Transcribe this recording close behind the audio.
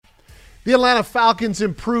The Atlanta Falcons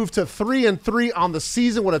improved to 3-3 on the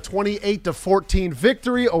season with a 28-14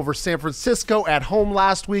 victory over San Francisco at home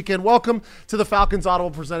last weekend. Welcome to the Falcons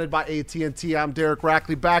Audible presented by AT&T. I'm Derek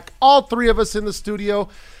Rackley, back, all three of us in the studio.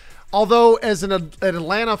 Although, as an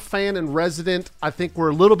Atlanta fan and resident, I think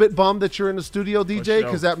we're a little bit bummed that you're in the studio, DJ,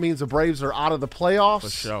 because that means the Braves are out of the playoffs. For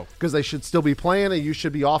sure. Because they should still be playing, and you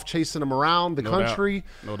should be off chasing them around the country.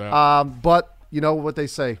 No doubt. But you know what they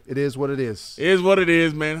say. It is what it is. It is what it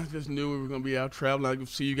is, man. I just knew we were going to be out traveling. I could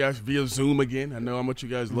see you guys via Zoom again. I know how much you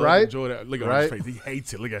guys love and enjoy that. Look at his face. He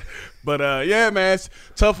hates it. Look at it. But, yeah, man, it's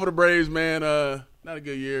tough for the Braves, man. Not a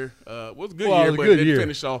good year. It was a good year, but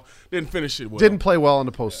didn't finish it well. Didn't play well in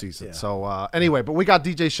the postseason. Yeah. So, anyway, but we got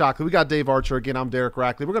DJ Shockley. We got Dave Archer. Again, I'm Derek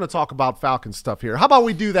Rackley. We're going to talk about Falcons stuff here. How about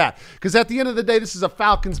we do that? Because at the end of the day, this is a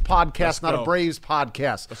Falcons podcast, not a Braves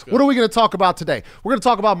podcast. What are we going to talk about today? We're going to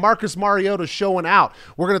talk about Marcus Mariota showing out.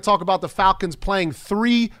 We're going to talk about the Falcons playing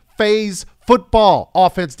three-phase football,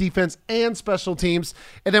 offense, defense, and special teams.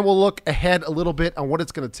 And then we'll look ahead a little bit on what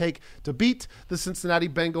it's going to take to beat the Cincinnati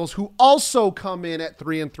Bengals, who also come in at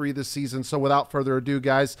 3-3 this season. So without further ado,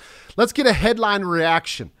 guys, let's get a headline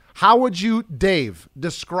reaction. How would you, Dave,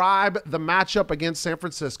 describe the matchup against San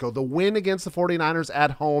Francisco, the win against the 49ers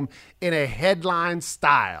at home, in a headline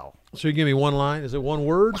style? So you give me one line? Is it one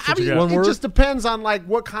word? I mean, it just depends on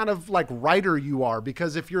what kind of writer you are.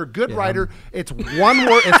 Because if you're a good writer, it's one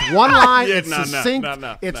word, it's one line, it's succinct,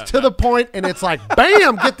 it's to the point, and it's like,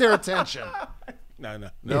 bam, get their attention. No.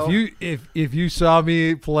 If you saw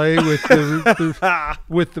me play with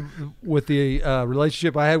the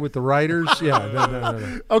relationship I had with the writers,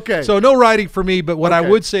 no. Okay. So no writing for me, but what I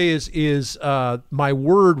would say is my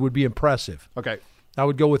word would be impressive. Okay. I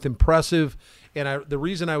would go with impressive. And the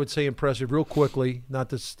reason I would say impressive real quickly, not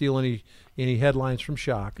to steal any headlines from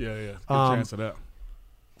Shock. Yeah. Good chance of that.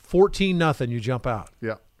 14-0, you jump out.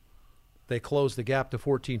 Yeah. They close the gap to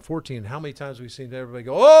 14-14. How many times have we seen everybody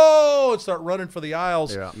go, oh, and start running for the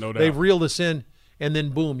aisles? Yeah, no doubt. They've reeled us in, and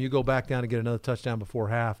then, boom, you go back down and get another touchdown before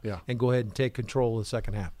half and go ahead and take control of the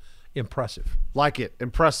second half. Impressive. Like it.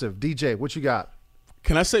 Impressive. DJ, what you got?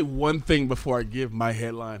 Can I say one thing before I give my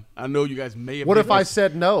headline? I know you guys may have. What if I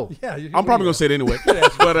said no? Yeah, I'm probably going to say it anyway.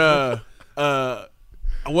 But I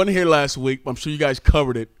wasn't here last week. I'm sure you guys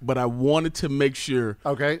covered it, but I wanted to make sure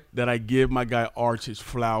that I give my guy Arch his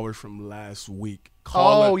flowers from last week.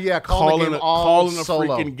 Calling a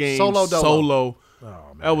freaking game solo. Oh,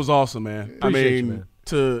 man. That was awesome, man. Appreciate you, man.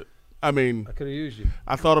 I could have used you.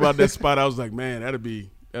 I thought about that spot. I was like, man, that'd be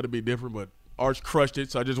different, but Arch crushed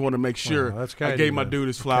it, so I just want to make sure I gave my dude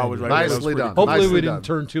his flowers. Right. Nicely done. Hopefully we didn't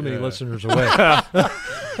turn too many listeners away.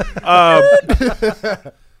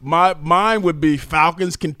 Mine would be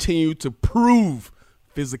Falcons continue to prove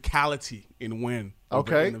physicality and win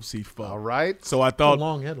over NFC foe. All right. So I thought it's a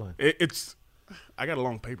long headline. I got a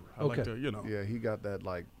long paper. I like to, Yeah, he got that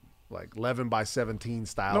like 11 by 17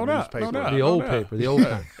 style newspaper. The old paper, the old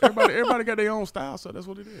kind. Everybody got their own style, so that's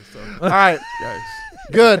what it is. So. All right, guys.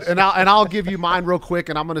 Good. And I'll give you mine real quick,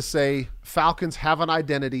 and I'm going to say Falcons have an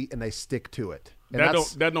identity and they stick to it.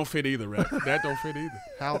 That don't fit either, right? That don't fit either.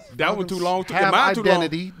 That one too long. Have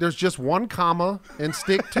identity. Too long. There's just one comma and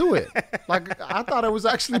stick to it. Like I thought it was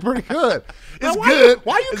actually pretty good. It's good.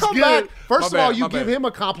 Why you come back? First of all, you give him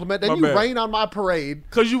a compliment, then you rain on my parade.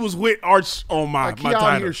 Because you was with Arch on my title.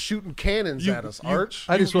 Out here shooting cannons at us, Arch.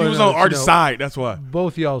 I just you was on Arch's side. That's why.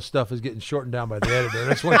 Both y'all's stuff is getting shortened down by the editor. I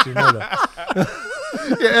just want you to know that.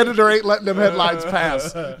 Your editor ain't letting them headlines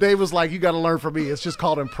pass. Dave was like, you got to learn from me. It's just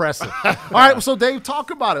called impressive. All right, so Dave,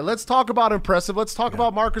 talk about it. Let's talk about impressive. Let's talk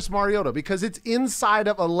about Marcus Mariota, because it's inside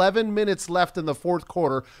of 11 minutes left in the fourth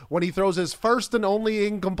quarter when he throws his first and only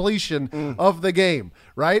incompletion of the game,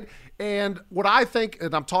 right? And what I think,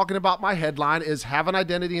 and I'm talking about my headline, is have an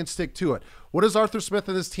identity and stick to it. What has Arthur Smith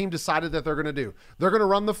and his team decided that they're going to do? They're going to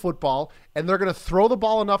run the football, and they're going to throw the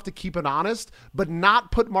ball enough to keep it honest, but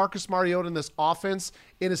not put Marcus Mariota in this offense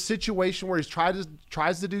in a situation where he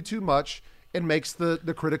tries to do too much and makes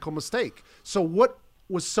the critical mistake. So what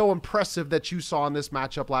was so impressive that you saw in this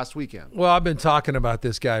matchup last weekend? Well, I've been talking about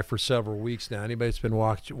this guy for several weeks now. Anybody that's been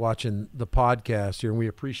watching the podcast here, and we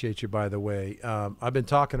appreciate you, by the way. I've been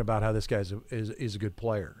talking about how this guy is a good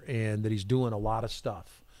player and that he's doing a lot of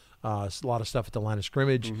stuff. A lot of stuff at the line of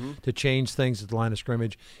scrimmage to change things at the line of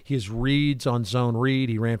scrimmage. His reads on zone read.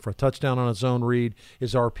 He ran for a touchdown on a zone read.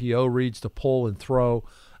 His RPO reads to pull and throw.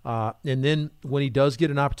 And then when he does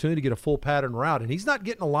get an opportunity to get a full pattern route, and he's not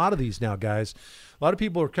getting a lot of these now, guys. A lot of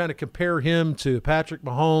people are kind of compare him to Patrick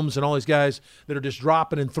Mahomes and all these guys that are just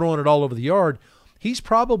dropping and throwing it all over the yard. he's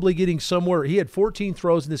probably getting somewhere. He had 14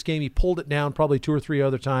 throws in this game. He pulled it down probably 2 or 3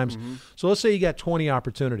 other times. So let's say he got 20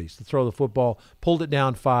 opportunities to throw the football, pulled it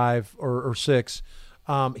down 5 or 6.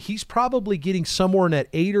 He's probably getting somewhere in that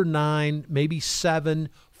 8 or 9, maybe 7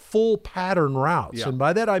 full pattern routes. Yeah. And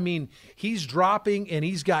by that I mean he's dropping and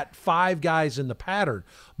he's got 5 guys in the pattern.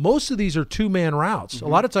 Most of these are 2-man routes. A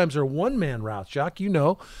lot of times they're 1-man routes, Jock, you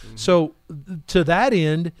know. So to that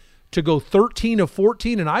end, to go 13 of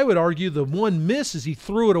 14, and I would argue the one miss is he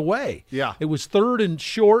threw it away. Yeah. It was 3rd and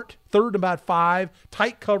short, 3rd and about 5,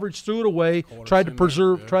 tight coverage, threw it away, tried to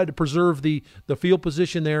preserve the field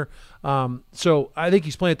position there. So I think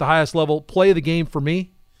he's playing at the highest level. Play of the game for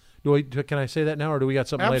me. Can I say that now, or do we got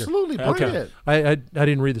something Absolutely, later? bring it. I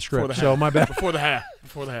didn't read the script, so my bad. Before the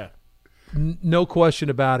half. No question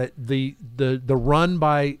about it. The run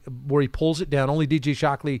by where he pulls it down, only DJ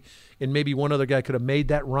Shockley and maybe one other guy could have made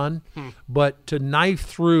that run. But to knife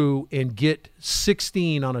through and get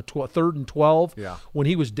 16 on a 3rd and 12 when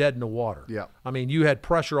he was dead in the water. Yeah. I mean, you had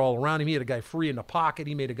pressure all around him. He had a guy free in the pocket.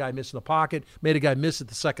 He made a guy miss in the pocket, made a guy miss at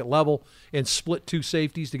the second level, and split 2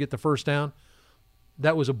 safeties to get the first down.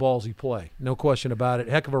 That was a ballsy play, no question about it.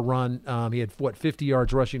 Heck of a run. He had, 50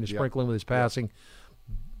 yards rushing to sprinkle in with his passing.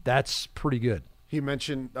 That's pretty good. He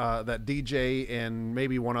mentioned that DJ and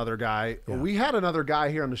maybe one other guy. Yeah. We had another guy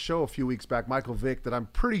here on the show a few weeks back, Michael Vick, that I'm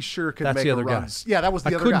pretty sure could make a run. Yeah, that was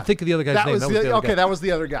the other guy. I couldn't think of the other guy's name. That was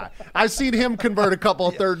the other guy. I've seen him convert a couple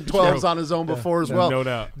of 3rd and 12s on his own before as well. No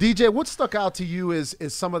doubt. DJ, what stuck out to you is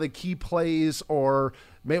some of the key plays or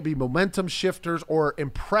maybe momentum shifters or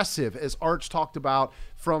impressive, as Arch talked about,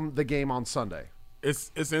 from the game on Sunday?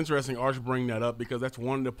 It's interesting Arch bring that up because that's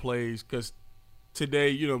one of the plays because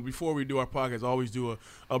today, before we do our podcast, I always do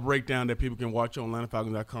a breakdown that people can watch on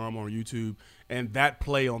AtlantaFalcons.com or on YouTube. And that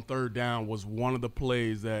play on 3rd down was one of the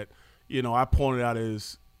plays that, I pointed out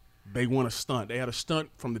as they won a stunt. They had a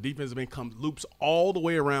stunt from the defensive end, comes loops all the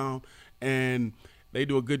way around, and they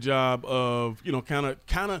do a good job of, kind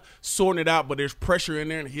of sorting it out, but there's pressure in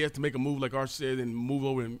there, and he has to make a move, like Arch said, and move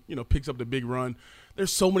over and, picks up the big run.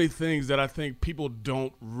 There's so many things that I think people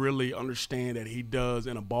don't really understand that he does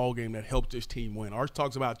in a ball game that helps this team win. Arch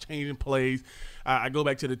talks about changing plays. I go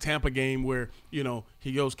back to the Tampa game where,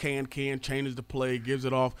 he goes can, changes the play, gives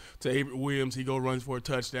it off to Avery Williams. He runs for a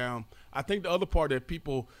touchdown. I think the other part that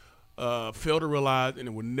people fail to realize, and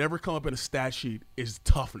it will never come up in a stat sheet, is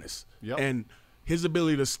toughness. Yep. And his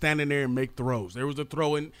ability to stand in there and make throws. There was a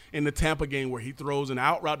throw in the Tampa game where he throws an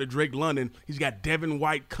out route to Drake London. He's got Devin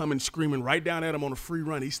White coming screaming right down at him on a free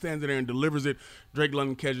run. He stands there and delivers it. Drake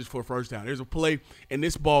London catches for a first down. There's a play in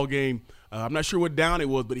this ball game. I'm not sure what down it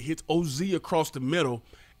was, but he hits OZ across the middle,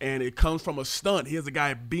 and it comes from a stunt. He has a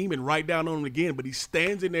guy beaming right down on him again, but he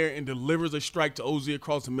stands in there and delivers a strike to OZ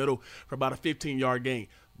across the middle for about a 15-yard gain.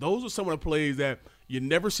 Those are some of the plays that you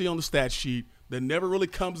never see on the stat sheet, that never really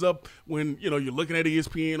comes up when, you're looking at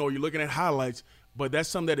ESPN or you're looking at highlights, but that's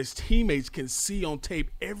something that his teammates can see on tape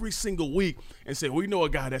every single week and say, we know a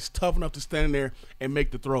guy that's tough enough to stand in there and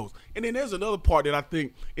make the throws. And then there's another part that I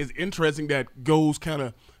think is interesting that goes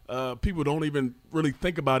kind of people don't even really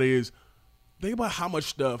think about is think about how much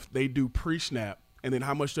stuff they do pre-snap and then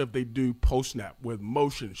how much stuff they do post-snap with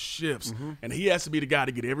motion, shifts. And he has to be the guy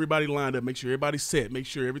to get everybody lined up, make sure everybody's set, make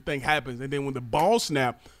sure everything happens. And then when the ball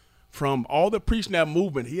snap, from all the pre-snap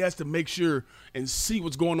movement, he has to make sure and see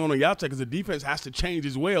what's going on the outside because the defense has to change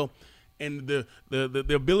as well. And the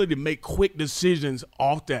ability to make quick decisions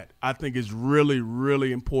off that, I think, is really,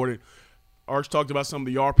 really important. Arch talked about some of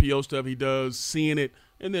the RPO stuff he does, seeing it,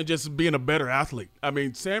 and then just being a better athlete. I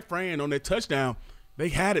mean, San Fran on that touchdown, they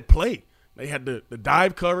had it played. They had the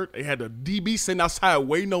dive covered. They had the DB sitting outside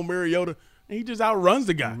waiting on Mariota, and he just outruns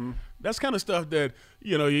the guy. That's kind of stuff that,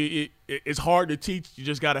 it's hard to teach. You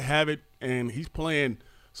just got to have it, and he's playing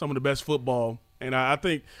some of the best football. And I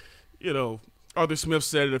think, Arthur Smith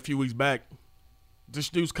said it a few weeks back, this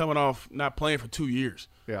dude's coming off not playing for 2 years.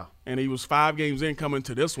 Yeah. And he was 5 games in coming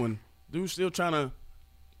to this one. Dude's still trying to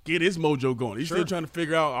get his mojo going. He's still trying to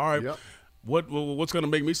figure out, all right, what's going to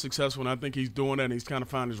make me successful, and I think he's doing that, and he's kind of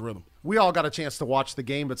finding his rhythm. We all got a chance to watch the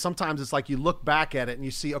game, but sometimes it's like you look back at it and you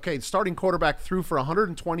see, okay, the starting quarterback threw for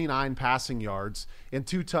 129 passing yards and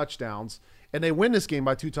 2 touchdowns, and they win this game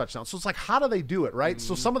by 2 touchdowns. So it's like, how do they do it, right?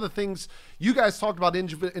 So some of the things you guys talked about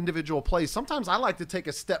individual plays. Sometimes I like to take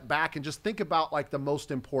a step back and just think about like the most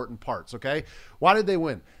important parts, okay? Why did they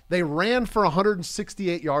win? They ran for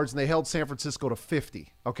 168 yards and they held San Francisco to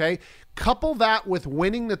 50, okay? Couple that with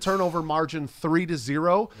winning the turnover margin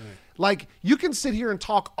 3-0. Like, you can sit here and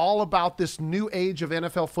talk all about this new age of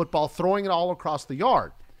NFL football, throwing it all across the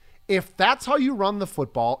yard. If that's how you run the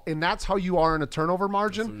football and that's how you are in a turnover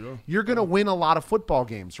margin, you're going to win a lot of football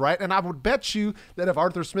games, right? And I would bet you that if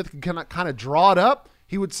Arthur Smith could kind of draw it up,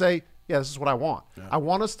 he would say, yeah, this is what I want. Yeah. I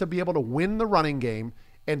want us to be able to win the running game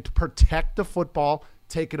and to protect the football,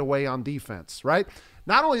 take it away on defense, right?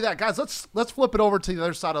 Not only that, guys, let's flip it over to the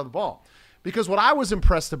other side of the ball. Because what I was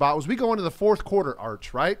impressed about was we go into the fourth quarter,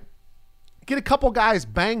 Arch, right? Get a couple guys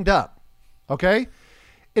banged up, okay?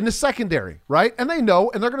 In the secondary, right? And they know,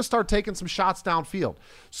 and they're going to start taking some shots downfield.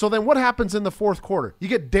 So then what happens in the fourth quarter? You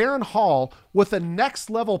get Darren Hall with a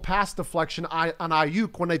next-level pass deflection on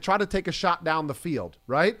Ayuk when they try to take a shot down the field,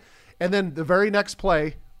 right? And then the very next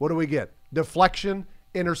play, what do we get? Deflection,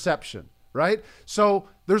 interception, right? So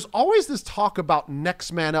there's always this talk about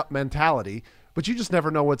next man up mentality, but you just never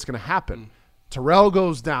know what's going to happen. Terrell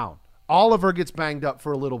goes down. Oliver gets banged up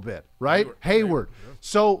for a little bit, right? Hayward.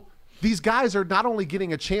 So these guys are not only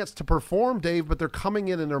getting a chance to perform, Dave, but they're coming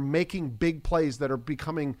in and they're making big plays that are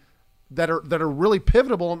becoming that are really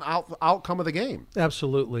pivotal in the outcome of the game.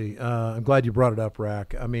 Absolutely. I'm glad you brought it up,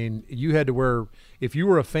 Rack. I mean, you had to if you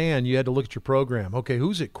were a fan, you had to look at your program. Okay,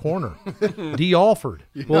 who's at corner? D. Alford.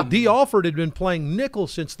 Yeah. Well, D. Alford had been playing nickel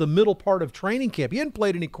since the middle part of training camp. He hadn't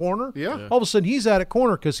played any corner. Yeah. All of a sudden, he's out at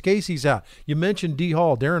corner because Casey's out. You mentioned D.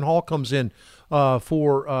 Hall. Darren Hall comes in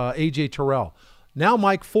for A.J. Terrell. Now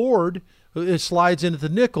Mike Ford slides into the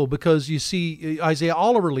nickel because you see Isaiah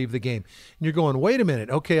Oliver leave the game. And you're going, wait a minute.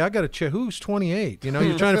 Okay, I got to check. Who's 28? You know,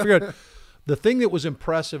 you're trying to figure out. The thing that was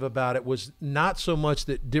impressive about it was not so much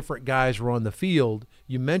that different guys were on the field.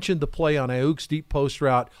 You mentioned the play on Ayuk's deep post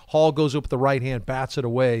route. Hall goes up with the right hand, bats it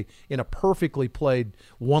away in a perfectly played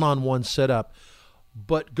one-on-one setup.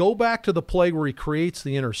 But go back to the play where he creates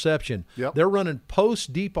the interception. Yep. They're running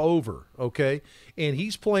post deep over, okay? And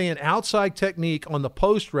he's playing outside technique on the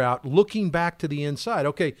post route, looking back to the inside.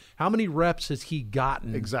 Okay, how many reps has he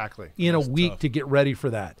gotten in a week to get ready for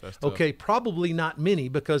that? Okay, probably not many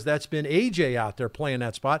because that's been A.J. out there playing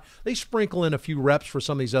that spot. They sprinkle in a few reps for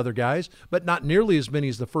some of these other guys, but not nearly as many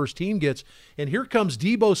as the first team gets. And here comes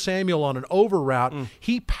Deebo Samuel on an over route.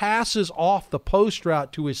 He passes off the post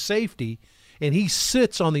route to his safety, and he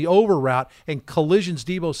sits on the over route and collisions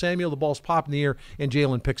Deebo Samuel. The ball's popped in the air, and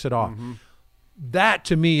Jalen picks it off. That,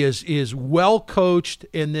 to me, is well coached,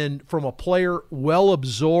 and then from a player, well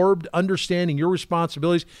absorbed, understanding your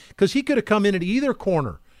responsibilities, because he could have come in at either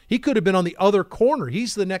corner. He could have been on the other corner.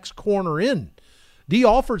 He's the next corner in. D.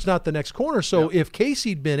 Alford's not the next corner, so if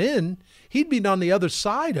Casey'd been in, he'd been on the other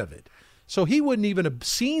side of it. So he wouldn't even have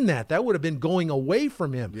seen that. That would have been going away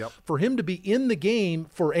from him. For him to be in the game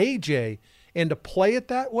for A.J., and to play it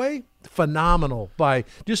that way, phenomenal by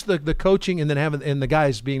just the coaching and then and the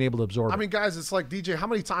guys being able to absorb it. I mean, guys, it's like, DJ, how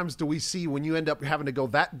many times do we see when you end up having to go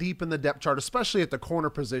that deep in the depth chart, especially at the corner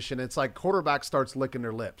position, it's like quarterback starts licking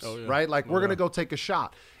their lips, right? Like, we're going to go take a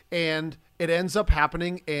shot. And it ends up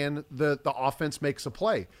happening, and the offense makes a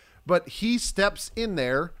play. But he steps in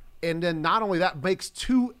there, and then not only that, makes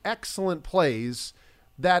two excellent plays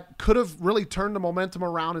that could have really turned the momentum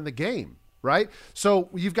around in the game. Right? So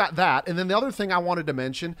you've got that. And then the other thing I wanted to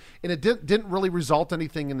mention, and it didn't really result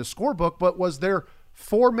anything in the scorebook, but was their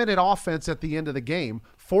 4-minute offense at the end of the game,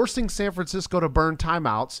 forcing San Francisco to burn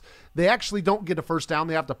timeouts. They actually don't get a first down.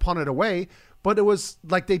 They have to punt it away. But it was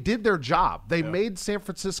like they did their job. They made San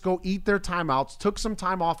Francisco eat their timeouts, took some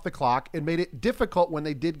time off the clock, and made it difficult when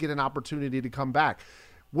they did get an opportunity to come back.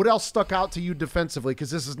 What else stuck out to you defensively? Because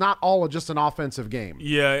this is not all just an offensive game.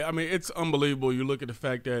 Yeah, I mean, it's unbelievable. You look at the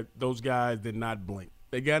fact that those guys did not blink.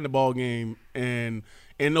 They got in the ball game, and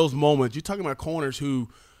in those moments, you're talking about corners who,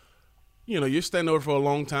 you know, you're standing over for a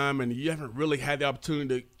long time, and you haven't really had the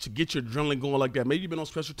opportunity to get your adrenaline going like that. Maybe you've been on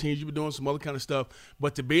special teams, you've been doing some other kind of stuff,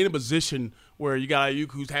 but to be in a position where you got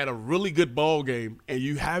Ayuk who's had a really good ball game, and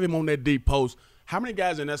you have him on that deep post, how many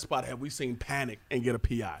guys in that spot have we seen panic and get a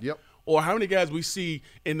PI? Yep. Or how many guys we see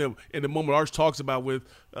in the moment Arch talks about with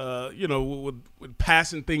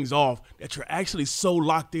passing things off, that you're actually so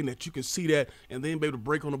locked in that you can see that and then be able to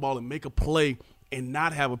break on the ball and make a play and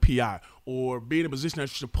not have a PI or be in a position that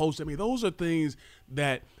you're supposed to. I mean, those are things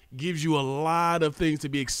that gives you a lot of things to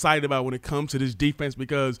be excited about when it comes to this defense,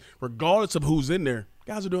 because regardless of who's in there,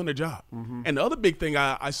 guys are doing their job. And the other big thing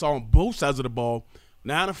I saw on both sides of the ball,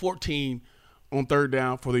 9 of 14 on third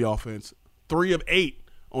down for the offense, 3 of 8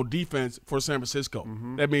 on defense for San Francisco.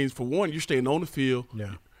 That means, for one, you're staying on the field.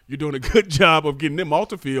 You're doing a good job of getting them off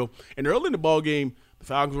the field. And early in the ball game, the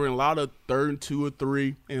Falcons were in a lot of 3rd and 2 or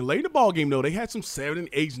 3. And late in the ball game, though, they had some 7 and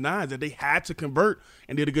 8s, 9s that they had to convert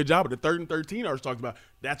and did a good job. But the 3rd and 13 I was talking about,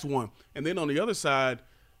 that's one. And then on the other side,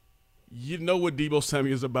 you know what Deebo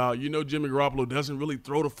Samuel is about. You know Jimmy Garoppolo doesn't really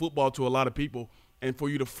throw the football to a lot of people. and for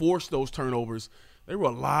you to force those turnovers, there were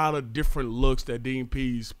a lot of different looks that Dean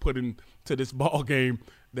Pease put into this ball game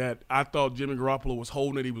that I thought Jimmy Garoppolo was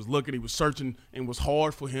holding it. He was looking, he was searching, and it was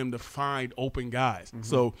hard for him to find open guys.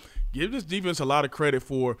 So give this defense a lot of credit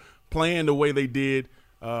for playing the way they did.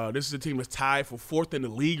 This is a team that's tied for 4th in the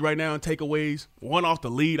league right now in takeaways, 1 off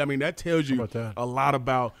the lead. I mean, that tells you a lot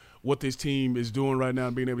about what this team is doing right now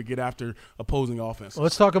and being able to get after opposing offense. Well,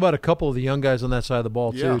 let's talk about a couple of the young guys on that side of the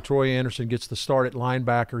ball, too. Troy Anderson gets the start at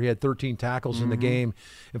linebacker. He had 13 tackles in the game.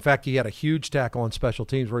 In fact, he had a huge tackle on special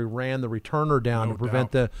teams where he ran the returner down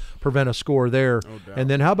to prevent a score there.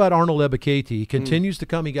 And then how about Arnold Ebiketie? He continues to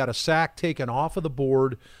come. He got a sack taken off of the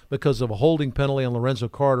board because of a holding penalty on Lorenzo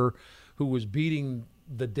Carter, who was beating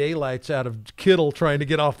the daylights out of Kittle trying to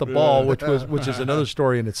get off the ball, which is another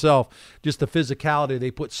story in itself. Just the physicality,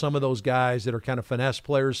 they put some of those guys that are kind of finesse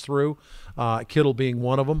players through, Kittle being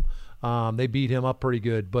one of them. They beat him up pretty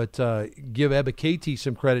good. But give Ebiketie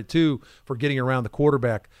some credit, too, for getting around the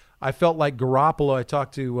quarterback. I felt like Garoppolo, I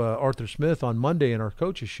talked to Arthur Smith on Monday in our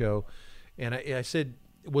coaches show, and I said,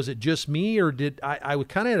 was it just me, or did I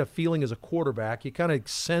kind of had a feeling as a quarterback, you kind of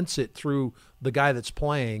sense it through the guy that's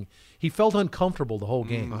playing. He felt uncomfortable the whole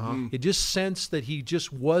game. It just sensed that he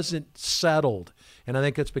just wasn't settled, and I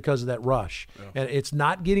think that's because of that rush. And it's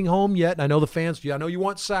not getting home yet. And I know the fans, I know you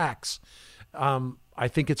want sacks. I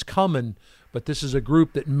think it's coming, but this is a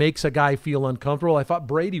group that makes a guy feel uncomfortable. I thought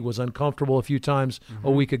Brady was uncomfortable a few times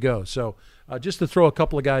a week ago. So just to throw a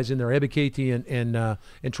couple of guys in there, Ebiketie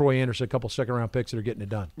and Troy Anderson, a couple second-round picks that are getting it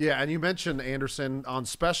done. Yeah, and you mentioned Anderson on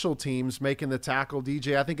special teams making the tackle.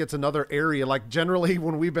 DJ, I think it's another area. Like generally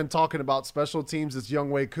when we've been talking about special teams, it's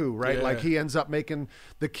Younghoe Koo, right? Yeah. Like he ends up making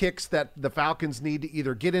the kicks that the Falcons need to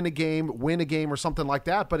either get in a game, win a game, or something like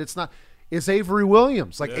that. But it's not. It's Avery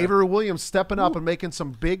Williams. Avery Williams stepping up and making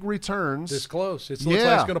some big returns. This close. It looks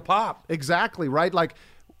like it's going to pop. Exactly, right? Like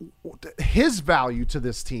his value to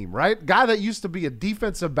this team, right? Guy that used to be a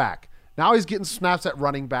defensive back. Now he's getting snaps at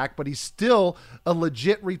running back, but he's still a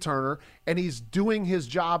legit returner, and he's doing his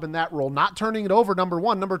job in that role, not turning it over, number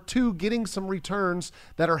one. Number two, getting some returns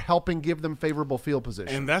that are helping give them favorable field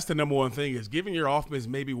position. And that's the number one thing, is giving your offense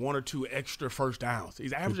maybe 1 or 2 extra first downs.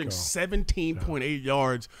 He's averaging 17.8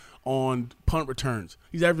 yards on punt returns.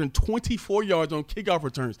 He's averaging 24 yards on kickoff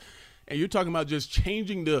returns. And you're talking about just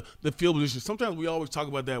changing the field position. Sometimes we always talk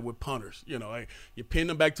about that with punters. Like you pin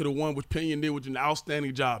them back to the one, which Pinion did, which is an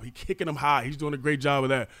outstanding job. He's kicking them high. He's doing a great job of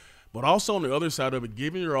that. But also on the other side of it,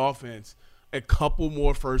 giving your offense a couple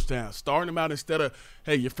more first downs. Starting them out instead of,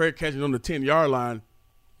 hey, you're fair catching on the 10-yard line.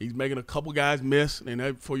 He's making a couple guys miss, and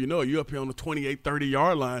before you know it, you're up here on the 28,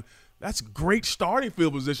 30-yard line. That's great starting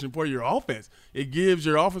field position for your offense. It gives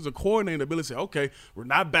your offensive coordinator the ability to say, okay, we're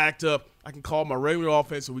not backed up. I can call my regular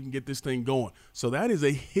offense so we can get this thing going. So that is a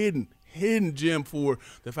hidden gem for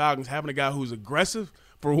the Falcons, having a guy who's aggressive,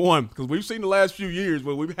 for one, because we've seen the last few years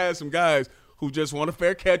where we've had some guys who just want to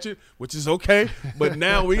fair catch it, which is okay. But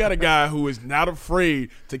now we got a guy who is not afraid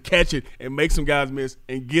to catch it and make some guys miss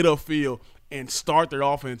and get upfield and start their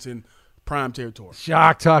offense in prime territory.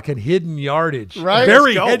 Shock talking hidden yardage. Right.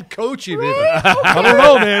 Very head coachy. I don't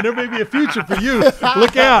know, man. There may be a future for you.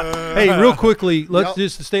 Look out. Hey, real quickly, let's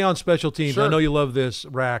just stay on special teams. Sure. I know you love this,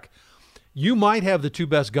 Rack. You might have the 2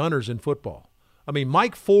 best gunners in football. I mean,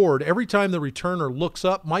 Mike Ford, every time the returner looks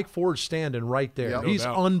up, Mike Ford's standing right there. Yep. He's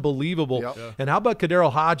unbelievable. Yep. Yeah. And how about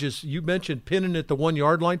Kadero Hodges? You mentioned pinning at the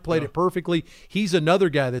 1-yard line, played it perfectly. He's another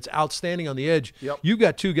guy that's outstanding on the edge. Yep. You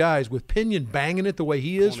got 2 guys with Pinion banging it the way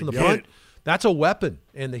he is from the front. That's a weapon.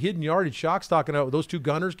 And the hidden yardage, Shock's talking about with those 2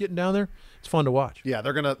 gunners getting down there, it's fun to watch. Yeah,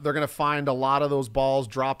 they're gonna find a lot of those balls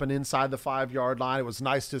dropping inside the 5-yard line. It was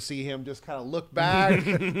nice to see him just kind of look back,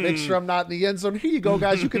 make sure I'm not in the end zone. Here you go,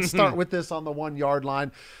 guys. You can start with this on the 1-yard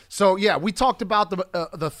line. So yeah, we talked about the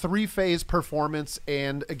 3-phase performance,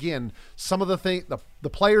 and again, some of the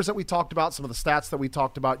players that we talked about, some of the stats that we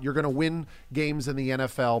talked about. You're gonna win games in the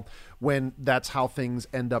NFL when that's how things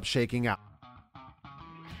end up shaking out.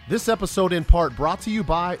 This episode in part brought to you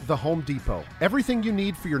by The Home Depot. Everything you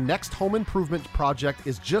need for your next home improvement project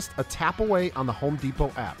is just a tap away on the Home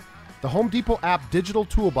Depot app. The Home Depot app digital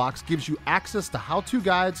toolbox gives you access to how-to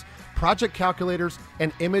guides, project calculators,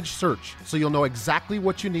 and image search, so you'll know exactly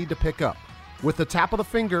what you need to pick up. With the tap of the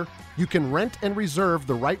finger, you can rent and reserve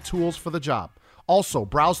the right tools for the job. Also,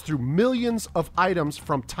 browse through millions of items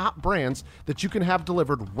from top brands that you can have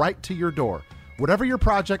delivered right to your door. Whatever your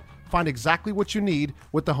project, find exactly what you need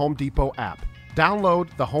with the Home Depot app. Download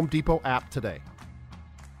the Home Depot app today.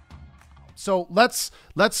 So let's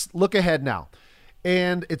look ahead now.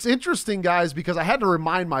 And it's interesting, guys, because I had to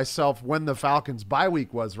remind myself when the Falcons' bye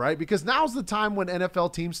week was, right? Because now's the time when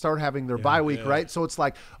NFL teams start having their bye week, right? So it's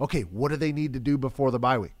like, okay, what do they need to do before the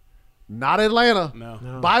bye week? Not Atlanta.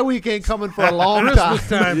 No. Bye week ain't coming for a long time.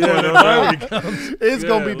 Bye week comes. It's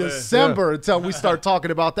going to be December until we start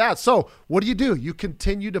talking about that. So what do? You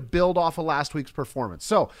continue to build off of last week's performance.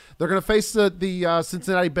 So they're going to face the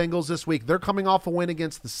Cincinnati Bengals this week. They're coming off a win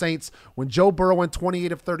against the Saints when Joe Burrow went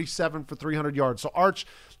 28 of 37 for 300 yards. So, Arch,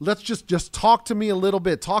 let's just talk to me a little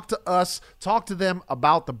bit. Talk to us. Talk to them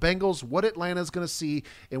about the Bengals, what Atlanta's going to see,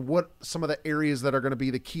 and what some of the areas that are going to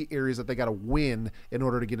be the key areas that they got to win in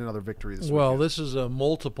order to get another victory this week. Well, this is a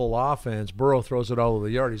multiple offense. Burrow throws it all over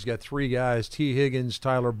the yard. He's got three guys, T. Higgins,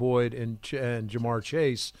 Tyler Boyd, and Jamar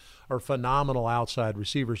Chase are phenomenal outside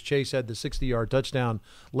receivers. Chase had the 60-yard touchdown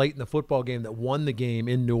late in the football game that won the game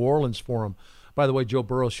in New Orleans for him. By the way, Joe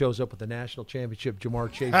Burrow shows up with the national championship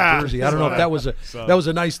Jamar Chase jersey. I don't know if that was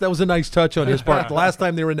a nice touch on his part. The last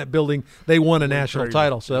time they were in that building, they won a national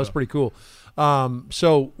title, so that was pretty cool.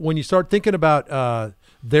 So when you start thinking about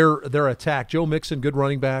their attack, Joe Mixon, good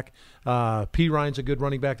running back. P. Ryan's a good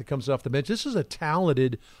running back that comes off the bench. This is a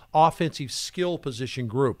talented offensive skill position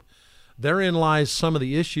group. Therein lies some of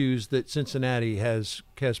the issues that Cincinnati has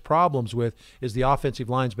problems with. Is the offensive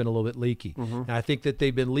line's been a little bit leaky. And I think that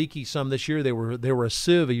they've been leaky some this year. They were a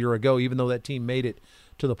sieve a year ago, even though that team made it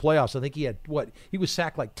to the playoffs. I think he was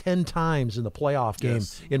sacked like 10 times in the playoff game,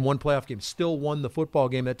 in one playoff game. Still won the football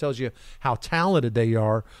game. That tells you how talented they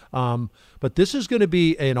are. But this is going to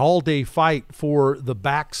be an all-day fight for the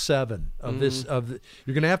back seven of this.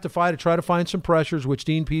 You're going to have to fight to try to find some pressures, which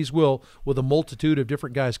Dean Pease will, with a multitude of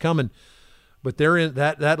different guys coming. But therein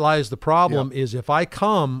that lies the problem. Is if I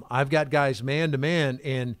come, I've got guys man to man,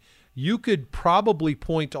 and you could probably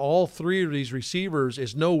point to all three of these receivers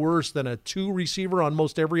as no worse than a 2 receiver on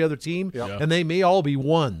most every other team, and they may all be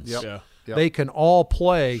ones. They can all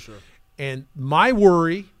play. Sure. And my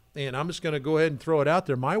worry, and I'm just going to go ahead and throw it out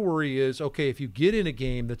there, my worry is, okay, if you get in a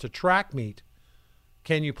game that's a track meet,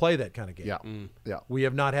 can you play that kind of game? We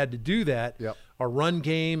have not had to do that. Our run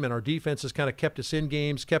game and our defense has kind of kept us in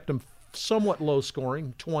games, kept them somewhat low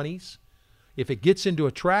scoring, 20s. If it gets into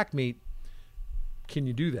a track meet, can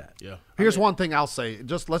you do that? Here's one thing I'll say.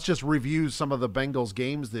 Let's just review some of the Bengals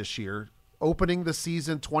games this year. Opening the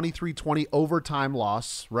season, 23-20 overtime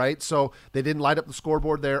loss, right? So they didn't light up the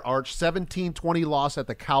scoreboard there. Arch, 17-20 loss at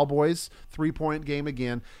the Cowboys, 3-point game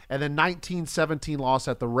again, and then 19-17 loss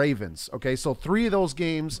at the Ravens. Okay, so 3 of those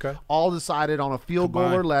games all decided on a field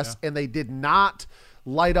goal or less, and they did not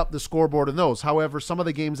light up the scoreboard in those. However, some of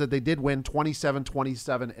the games that they did win, 27,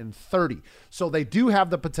 27, and 30. So they do have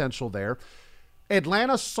the potential there.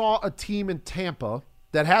 Atlanta saw a team in Tampa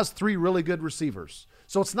that has 3 really good receivers.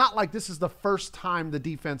 So it's not like this is the first time the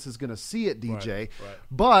defense is going to see it, DJ. Right.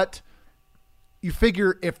 But you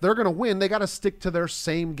figure if they're going to win, they got to stick to their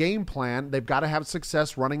same game plan. They've got to have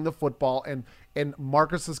success running the football, and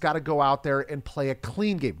Marcus has got to go out there and play a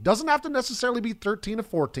clean game. Doesn't have to necessarily be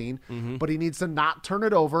 13-14, but he needs to not turn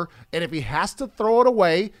it over. And if he has to throw it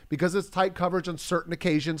away because it's tight coverage on certain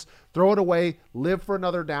occasions, throw it away, live for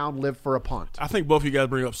another down, live for a punt. I think both of you guys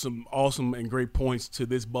bring up some awesome and great points to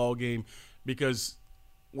this ball game, because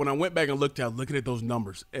when I went back and looking at those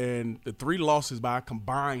numbers, and the 3 losses by a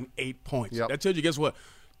combined 8 points, that tells you, guess what?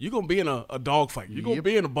 You're going to be in a dogfight. You're going to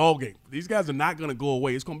be in a ball game. These guys are not going to go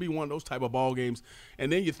away. It's going to be one of those type of ball games. And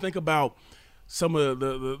then you think about some of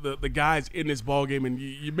the guys in this ball game, and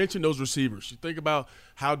you mentioned those receivers. You think about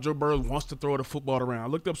how Joe Burrow wants to throw the football around. I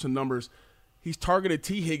looked up some numbers. He's targeted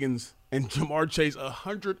T. Higgins and Jamar Chase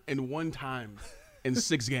 101 times in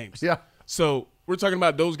 6 games. So we're talking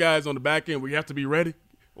about those guys on the back end where you have to be ready.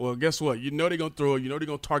 Well, guess what? You know they're going to throw it. You know they're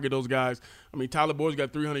going to target those guys. I mean, Tyler Boyd's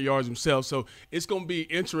got 300 yards himself. So it's going to be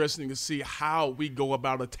interesting to see how we go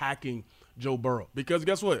about attacking Joe Burrow. Because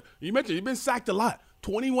guess what? You mentioned he's been sacked a lot,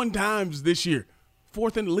 21 times this year,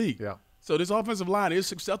 4th in the league. So this offensive line is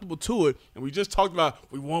susceptible to it. And we just talked about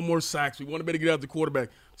we want more sacks. We want to be able to get out the quarterback.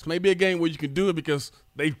 This may be a game where you can do it because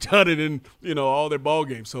they've done it in, all their ball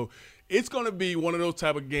games. So it's going to be one of those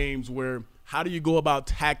type of games where how do you go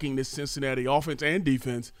about attacking this Cincinnati offense and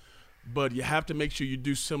defense? But you have to make sure you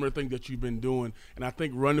do similar things that you've been doing. And I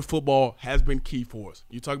think running football has been key for us.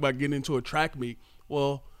 You talk about getting into a track meet.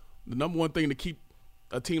 Well, the number one thing to keep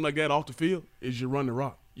a team like that off the field is you run the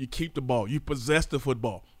rock. You keep the ball. You possess the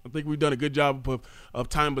football. I think we've done a good job of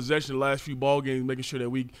time possession the last few ball games, making sure that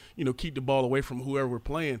we, keep the ball away from whoever we're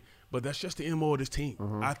playing. But that's just the MO of this team.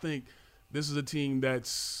 I think this is a team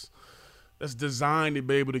that's designed to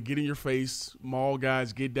be able to get in your face, maul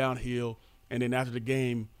guys, get downhill, and then after the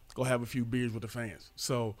game, go have a few beers with the fans.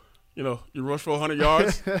 So you rush for 100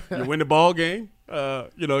 yards, you win the ball game. You what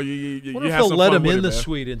have if some they'll fun let them with in it, the man.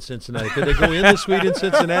 suite in Cincinnati? Could they go in the suite in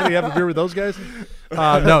Cincinnati? Have a beer with those guys?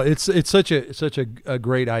 No, it's such a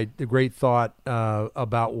great thought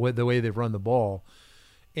about the way they've run the ball.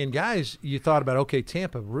 And guys, you thought about, okay,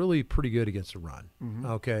 Tampa really pretty good against the run. Mm-hmm.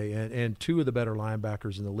 Okay, and two of the better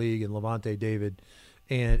linebackers in the league, and Levante David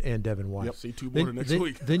and Devin White. Yep. See two more next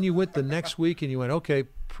week. Then you went the next week and you went, okay,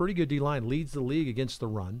 pretty good D-line, leads the league against the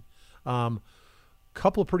run.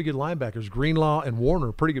 Couple of pretty good linebackers, Greenlaw and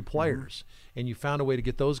Warner, pretty good players. Mm-hmm. And you found a way to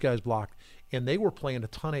get those guys blocked. And they were playing a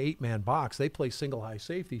ton of 8-man box. They play single high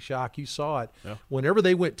safety. Shock, you saw it. Yeah. Whenever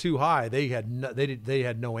they went too high, they had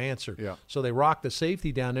no answer. Yeah. So they rocked the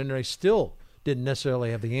safety down, and they still didn't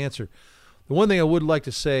necessarily have the answer. The one thing I would like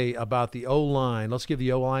to say about the O-line, let's give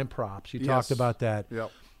the O-line props. You talked about that.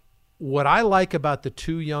 Yep. What I like about the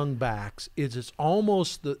two young backs is it's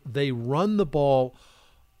almost they run the ball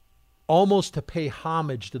almost to pay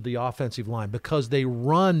homage to the offensive line because they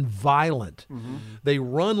run violent. Mm-hmm. They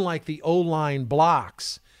run like the O-line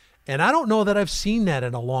blocks. And I don't know that I've seen that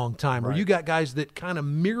in a long time, where you got guys that kind of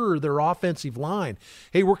mirror their offensive line.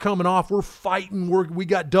 Hey, we're coming off, we're fighting, we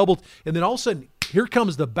got doubled, and then all of a sudden, here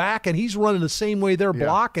comes the back, and he's running the same way they're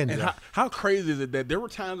blocking. And how crazy is it that there were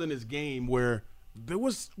times in this game where there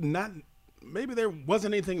was not – maybe there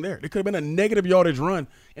wasn't anything there. There could have been a negative yardage run,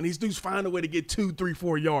 and these dudes find a way to get 2, 3,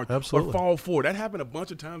 4 yards or fall forward. That happened a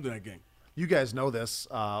bunch of times in that game. You guys know this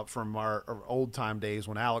from our old-time days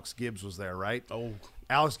when Alex Gibbs was there, right? Oh,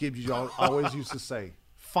 Alex Gibbs always used to say,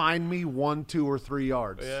 find me 1, 2, or 3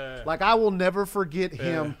 yards. Yeah. Like, I will never forget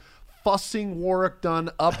him fussing Warwick Dunn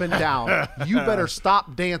up and down. You better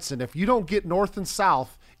stop dancing. If you don't get north and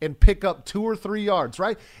south and pick up 2 or 3 yards,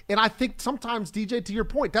 right? And I think sometimes, DJ, to your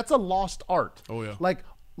point, that's a lost art. Oh, yeah. Like,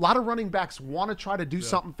 a lot of running backs want to try to do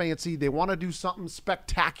something fancy. They want to do something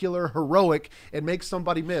spectacular, heroic, and make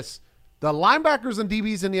somebody miss. The linebackers and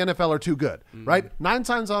DBs in the NFL are too good, right? 9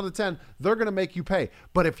 times out of 10, they're going to make you pay.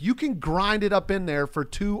 But if you can grind it up in there for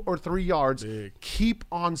 2 or 3 yards, keep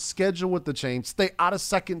on schedule with the chain, stay out of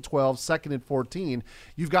 2nd 12, 2nd and 14,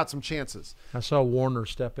 you've got some chances. I saw Warner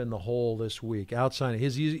step in the hole this week. Outside,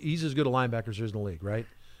 he's as good a linebacker as there is in the league, right?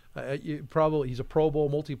 He's a Pro Bowl,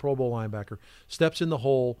 multi-Pro Bowl linebacker. Steps in the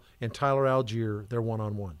hole, and Tyler Algier, they're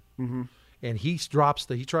one-on-one. Mm-hmm. And he tries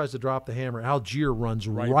to drop the hammer. Algier runs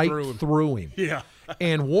right through him. Yeah.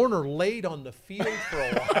 And Warner laid on the field for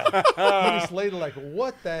a while. He just laid like,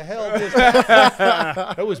 what the hell is that?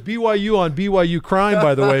 That was BYU on BYU crime,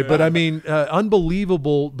 by the way. But, I mean,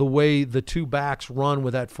 unbelievable the way the two backs run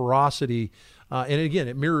with that ferocity. And, again,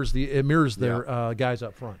 it mirrors their guys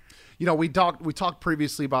up front. You know, we talked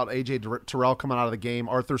previously about A.J. Terrell coming out of the game.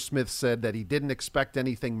 Arthur Smith said that he didn't expect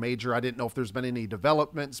anything major. I didn't know if there's been any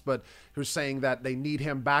developments, but he was saying that they need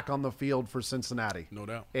him back on the field for Cincinnati. No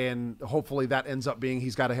doubt. And hopefully that ends up being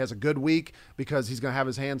has a good week because he's going to have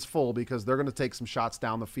his hands full because they're going to take some shots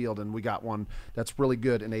down the field, and we got one that's really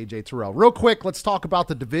good in A.J. Terrell. Real quick, let's talk about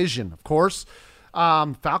the division, of course.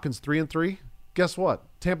 Falcons 3-3. Guess what?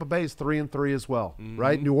 Tampa Bay is 3-3 as well,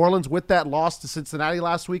 right? New Orleans with that loss to Cincinnati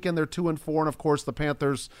last weekend, they're 2-4, and of course the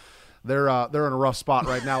Panthers, they're in a rough spot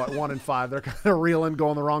right now at 1-5. They're kind of reeling,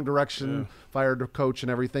 going the wrong direction, fired a coach and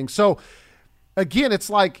everything. So again, it's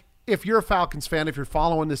like if you're a Falcons fan, if you're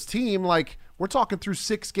following this team, like we're talking through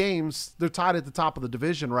 6 games, they're tied at the top of the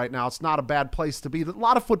division right now. It's not a bad place to be. A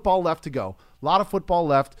lot of football left to go. A lot of football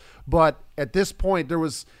left, but at this point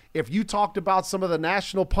if you talked about some of the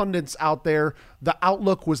national pundits out there, the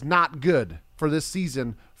outlook was not good for this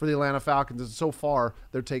season for the Atlanta Falcons, and so far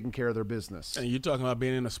they're taking care of their business. And you're talking about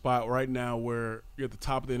being in a spot right now where you're at the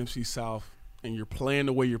top of the NFC South and you're playing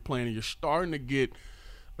the way you're playing, and you're starting to get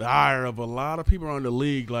the ire of a lot of people around the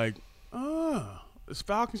league like, this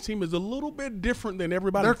Falcons team is a little bit different than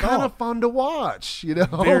everybody they're thought. Kind of fun to watch, you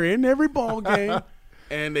know. They're in every ball game,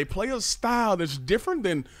 and they play a style that's different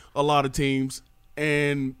than a lot of teams.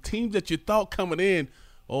 And teams that you thought coming in,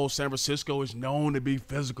 San Francisco is known to be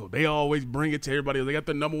physical. They always bring it to everybody. They got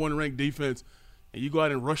the number 1 ranked defense, and you go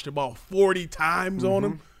out and rush the ball 40 times on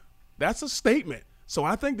them. That's a statement. So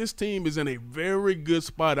I think this team is in a very good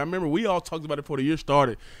spot. I remember we all talked about it before the year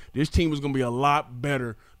started. This team was going to be a lot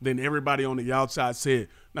better than everybody on the outside said.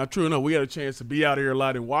 Now, true enough, we had a chance to be out here a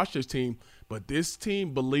lot and watch this team, but this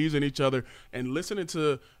team believes in each other. And listening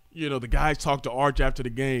to, the guys talk to Arch after the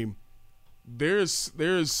game, there's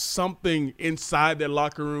something inside that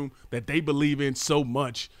locker room that they believe in so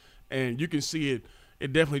much, and you can see it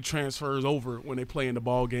it definitely transfers over when they play in the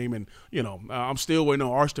ball game. And, I'm still waiting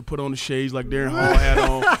on Arch to put on the shades like Darren Hall had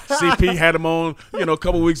on. CP had him on, a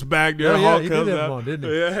couple weeks back. Darren Hall he comes did have out. him on, didn't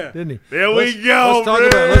he? Yeah. Didn't he? There we go.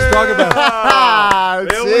 Let's talk about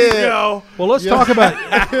There we go. Well, let's talk about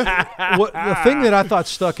the thing that I thought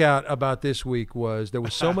stuck out about this week was there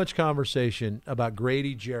was so much conversation about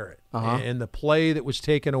Grady Jarrett and the play that was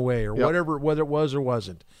taken away or whatever, whether it was or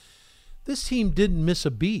wasn't. This team didn't miss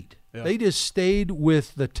a beat. Yep. They just stayed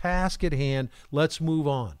with the task at hand. Let's move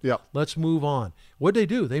on. Yep. Let's move on. What'd they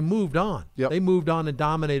do? They moved on. Yep. They moved on and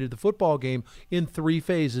dominated the football game in 3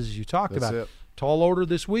 phases, as you talked about. It. Tall order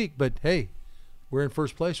this week, but hey, we're in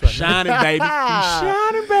first place right now. Shining, baby.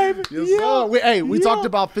 Shining, baby. Yes, we talked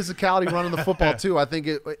about physicality running the football, too. I think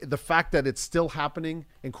the fact that it's still happening,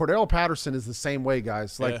 and Cordell Patterson is the same way,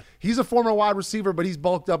 guys. He's a former wide receiver, but he's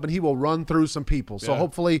bulked up, and he will run through some people. So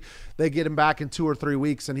hopefully they get him back in 2 or 3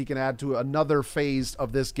 weeks, and he can add to another phase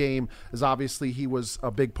of this game, as obviously he was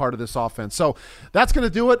a big part of this offense. So that's going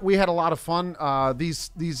to do it. We had a lot of fun.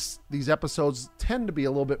 These episodes tend to be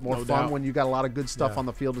a little bit more fun when you got a lot of good stuff on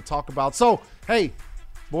the field to talk about. So, hey,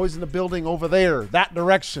 boys in the building over there, that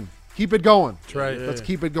direction. Keep it going. That's right. Let's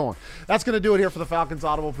keep it going. That's going to do it here for the Falcons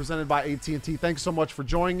Audible presented by AT&T. Thanks so much for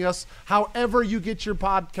joining us. However you get your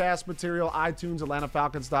podcast material, iTunes,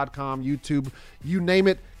 AtlantaFalcons.com, YouTube, you name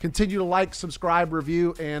it. Continue to like, subscribe,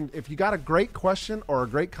 review, and if you got a great question or a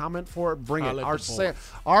great comment for it, bring it.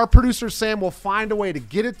 Our producer, Sam, will find a way to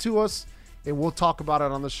get it to us, and we'll talk about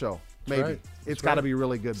it on the show. Maybe. Right. It's got to be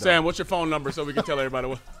really good, though. Sam, what's your phone number so we can tell everybody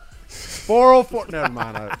what? 404. Never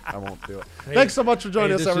mind. I won't do it. Thanks so much for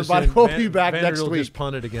joining us, everybody. We'll be back next week. Just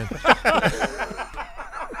punted again.